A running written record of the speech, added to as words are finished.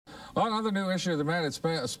Well, another new issue that made its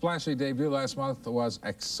splashy debut last month was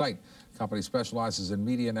Excite. The company specializes in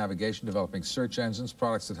media navigation, developing search engines,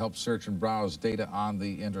 products that help search and browse data on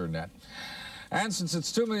the internet. And since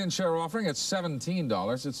its 2 million share offering at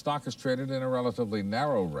 $17, its stock is traded in a relatively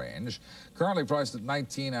narrow range. Currently priced at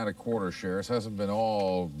 19.25 shares. Hasn't been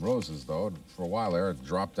all roses, though. For a while there, it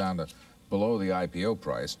dropped down to below the IPO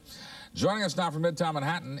price. Joining us now from Midtown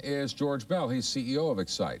Manhattan is George Bell. He's CEO of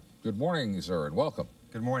Excite. Good morning, sir, and welcome.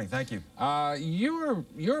 Good morning. Thank you.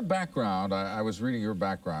 Your background, I was reading your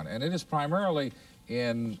background, and it is primarily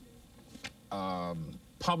in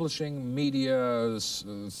publishing, media,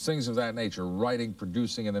 things of that nature, writing,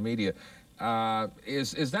 producing in the media.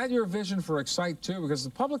 Is that your vision for Excite, too? Because the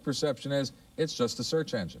public perception is it's just a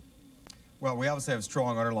search engine. Well, we obviously have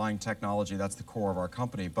strong underlying technology. That's the core of our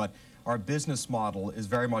company. But our business model is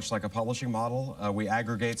very much like a publishing model. We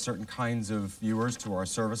aggregate certain kinds of viewers to our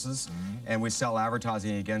services, and we sell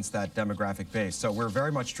advertising against that demographic base. So we're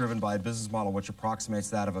very much driven by a business model which approximates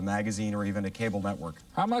that of a magazine or even a cable network.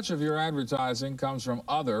 How much of your advertising comes from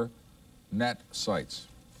other net sites?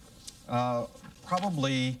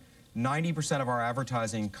 Probably 90% of our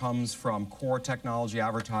advertising comes from core technology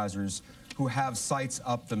advertisers who have sites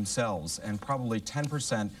up themselves, and probably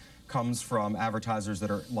 10% comes from advertisers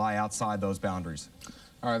that lie outside those boundaries.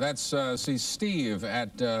 All right, that's, see, Steve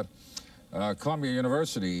at Columbia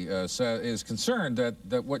University is concerned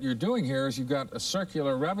that what you're doing here is you've got a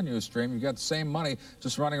circular revenue stream. You've got the same money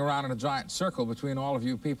just running around in a giant circle between all of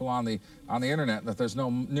you people on the internet, and that there's no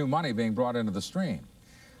new money being brought into the stream.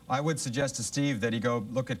 I would suggest to Steve that he go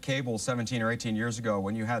look at cable 17 or 18 years ago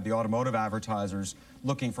when you had the automotive advertisers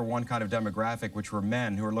looking for one kind of demographic, which were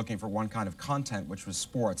men who were looking for one kind of content, which was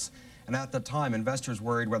sports. And at the time, investors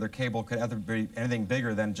worried whether cable could ever be anything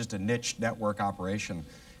bigger than just a niche network operation.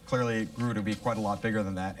 Clearly, it grew to be quite a lot bigger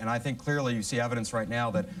than that. And I think clearly you see evidence right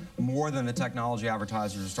now that more than the technology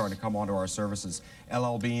advertisers are starting to come onto our services.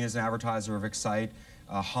 LL Bean is an advertiser of Excite.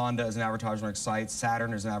 Honda is an advertiser on Excite.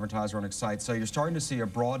 Saturn is an advertiser on Excite. So you're starting to see a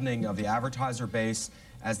broadening of the advertiser base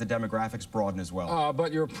as the demographics broaden as well.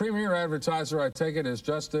 But your premier advertiser, I take it, is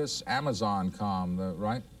just this Amazon.com,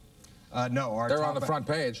 right? No. They're on the front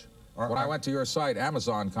page. When I went to your site,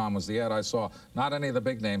 Amazon.com was the ad I saw. Not any of the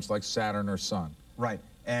big names like Saturn or Sun. Right.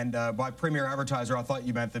 And by premier advertiser, I thought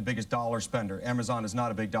you meant the biggest dollar spender. Amazon is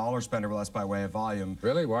not a big dollar spender, but that's by way of volume.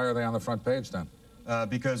 Really? Why are they on the front page then?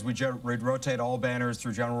 Because we rotate all banners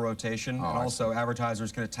through general rotation, and also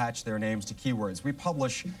advertisers can attach their names to keywords. We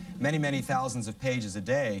publish many, many thousands of pages a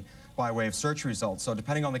day by way of search results. So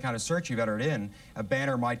depending on the kind of search you've entered in, a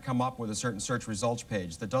banner might come up with a certain search results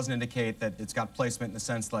page that doesn't indicate that it's got placement in the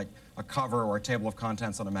sense like a cover or a table of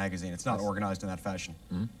contents on a magazine. It's not organized in that fashion.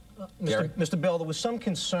 Mr. Bell, there was some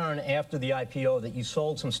concern after the IPO that you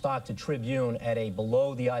sold some stock to Tribune at a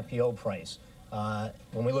below the IPO price.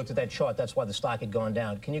 When we looked at that chart, that's why the stock had gone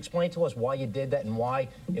down. Can you explain to us why you did that and why,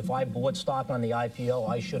 if I bought stock on the IPO,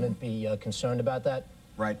 I shouldn't be concerned about that?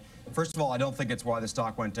 Right. First of all, I don't think it's why the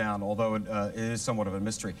stock went down, although it is somewhat of a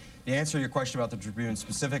mystery. The answer to your question about the Tribune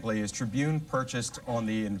specifically is Tribune purchased on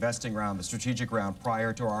the investing round, the strategic round,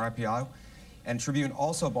 prior to our IPO. And Tribune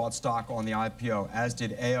also bought stock on the IPO, as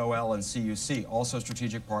did AOL and CUC, also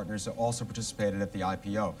strategic partners that also participated at the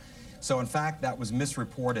IPO. So, in fact, that was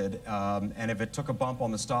misreported, and if it took a bump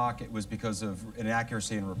on the stock, it was because of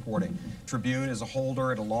inaccuracy in reporting. Tribune is a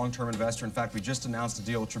holder and a long-term investor. In fact, we just announced a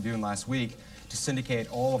deal with Tribune last week to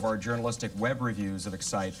syndicate all of our journalistic web reviews of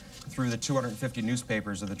Excite through the 250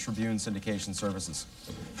 newspapers of the Tribune syndication services.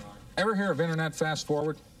 Ever hear of Internet Fast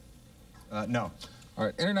Forward? No. All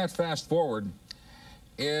right, Internet Fast Forward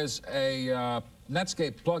is a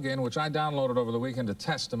Netscape plugin, which I downloaded over the weekend to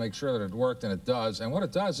test to make sure that it worked, and it does. And what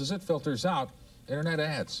it does is it filters out internet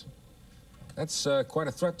ads. That's quite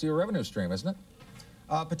a threat to your revenue stream, isn't it?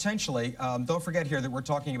 Potentially. Don't forget here that we're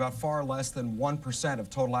talking about far less than 1% of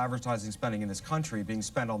total advertising spending in this country being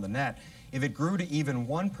spent on the net. If it grew to even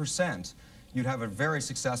 1%, you'd have a very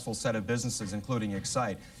successful set of businesses, including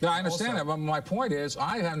Excite. Yeah, I understand that, but my point is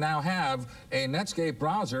I now have a Netscape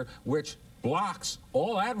browser which blocks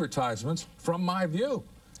all advertisements from my view.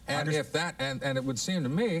 And if that, and it would seem to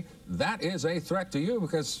me, that is a threat to you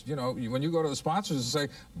because, you know, when you go to the sponsors and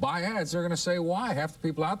say, buy ads, they're going to say, why? Half the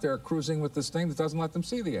people out there are cruising with this thing that doesn't let them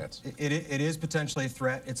see the ads. It is potentially a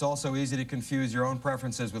threat. It's also easy to confuse your own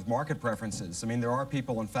preferences with market preferences. I mean, there are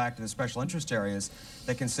people, in fact, in the special interest areas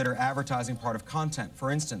that consider advertising part of content. For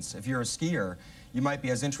instance, if you're a skier, you might be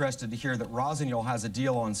as interested to hear that Rossignol has a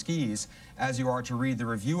deal on skis as you are to read the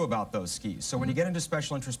review about those skis. So when you get into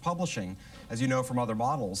special interest publishing, as you know from other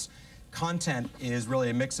models, content is really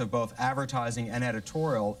a mix of both advertising and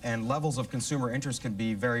editorial, and levels of consumer interest can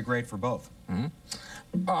be very great for both.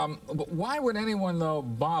 But why would anyone, though,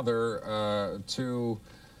 bother to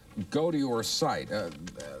go to your site?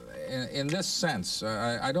 In this sense,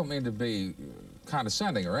 I don't mean to be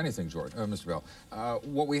condescending or anything, George, Mr. Bell.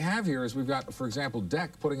 What we have here is we've got, for example, DEC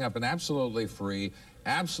putting up an absolutely free,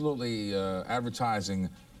 absolutely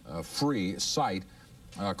advertising-free site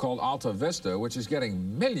called Alta Vista, which is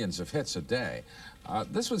getting millions of hits a day.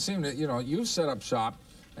 This would seem that, you know, you set up shop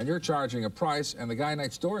and you're charging a price and the guy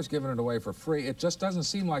next door is giving it away for free. It just doesn't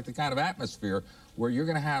seem like the kind of atmosphere where you're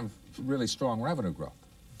going to have really strong revenue growth.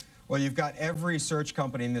 Well, you've got every search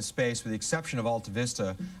company in this space, with the exception of Alta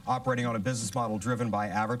Vista, operating on a business model driven by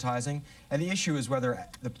advertising. And the issue is whether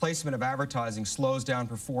the placement of advertising slows down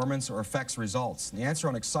performance or affects results. And the answer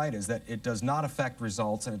on Excite is that it does not affect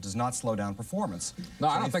results and it does not slow down performance. No,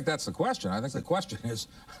 I don't think that's the question. I think the question is,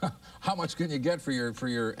 how much can you get for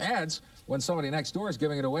your ads when somebody next door is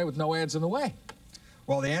giving it away with no ads in the way?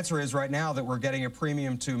 Well, the answer is right now that we're getting a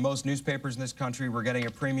premium to most newspapers in this country. We're getting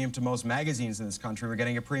a premium to most magazines in this country. We're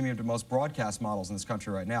getting a premium to most broadcast models in this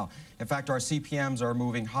country right now. In fact, our CPMs are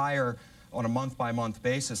moving higher on a month-by-month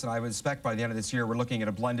basis, and I would expect by the end of this year we're looking at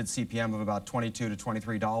a blended CPM of about $22 to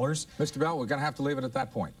 $23. Mr. Bell, we're going to have to leave it at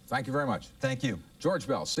that point. Thank you very much. Thank you. George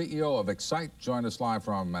Bell, CEO of Excite, joined us live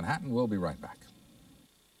from Manhattan. We'll be right back.